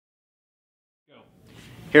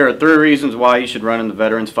Here are 3 reasons why you should run in the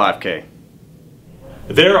Veterans 5K.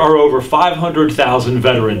 There are over 500,000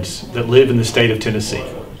 veterans that live in the state of Tennessee.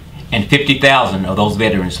 And 50,000 of those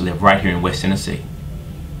veterans live right here in West Tennessee.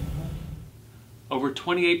 Over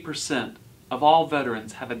 28% of all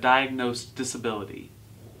veterans have a diagnosed disability.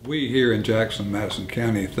 We here in Jackson, Madison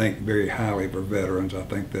County think very highly of our veterans. I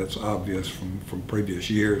think that's obvious from previous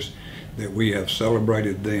years that we have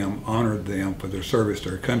celebrated them, honored them for their service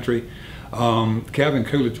to our country. Calvin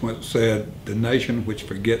Coolidge once said, "The nation which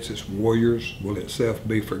forgets its warriors will itself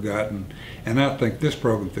be forgotten." And I think this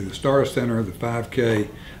program through the Star Center, the 5K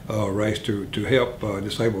race to help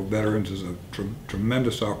disabled veterans is a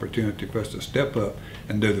tremendous opportunity for us to step up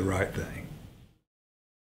and do the right thing.